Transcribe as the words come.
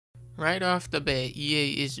right off the bat,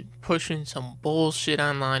 EA is pushing some bullshit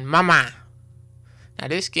online. Mama! Now,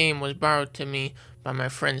 this game was borrowed to me by my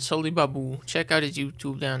friend Soli Babu. Check out his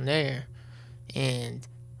YouTube down there. And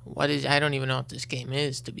I don't even know what this game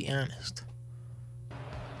is, to be honest.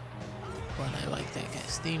 But I like that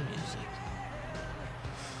guy's theme music.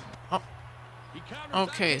 Oh.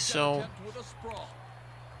 Okay, so.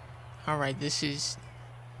 Alright, this is.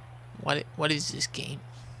 What is this game?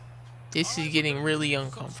 This is getting really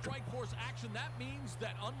uncomfortable.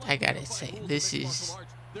 I gotta say, this is.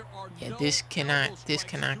 Yeah, this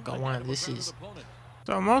cannot go on. This is.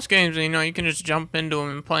 So most games, you know, you can just jump into them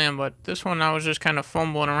and play them, but this one I was just kind of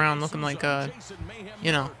fumbling around, looking like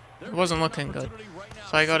you know, it wasn't looking good.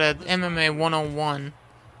 So I go to MMA 101,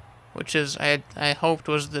 which is I hoped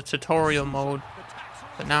was the tutorial mode,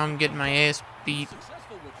 but now I'm getting my ass beat.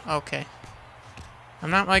 Okay, I'm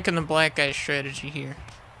not liking the black guy strategy here,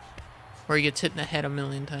 where he gets hit in the head a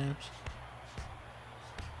million times.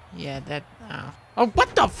 Yeah, that. Oh,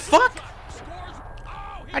 what the fuck?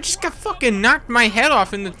 I just got fucking knocked my head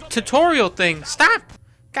off in the tutorial thing. Stop!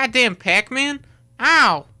 Goddamn Pac-Man.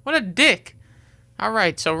 Ow! What a dick.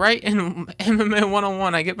 Alright, so right in MMA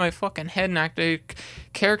 101, I get my fucking head knocked.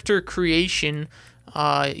 Character creation.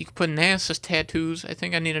 You can put NASA's tattoos. I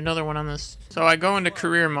think I need another one on this. So I go into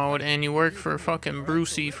career mode, and you work for fucking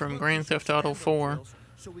Brucey from Grand Theft Auto 4.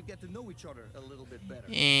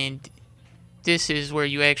 And this is where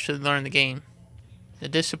you actually learn the game. The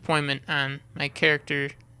disappointment on my character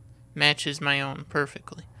matches my own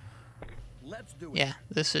perfectly. Yeah,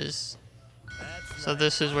 this is... So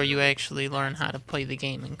this is where you actually learn how to play the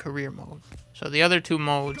game in career mode. So the other two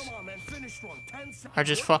modes are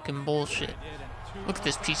just fucking bullshit. Look at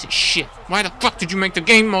this piece of shit. Why the fuck did you make the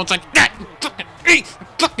game modes like that? You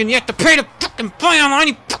fucking you have to pay to fucking play online,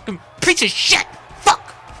 you fucking piece of shit!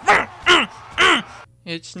 Fuck!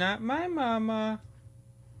 It's not my mama.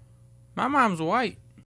 My mom's white.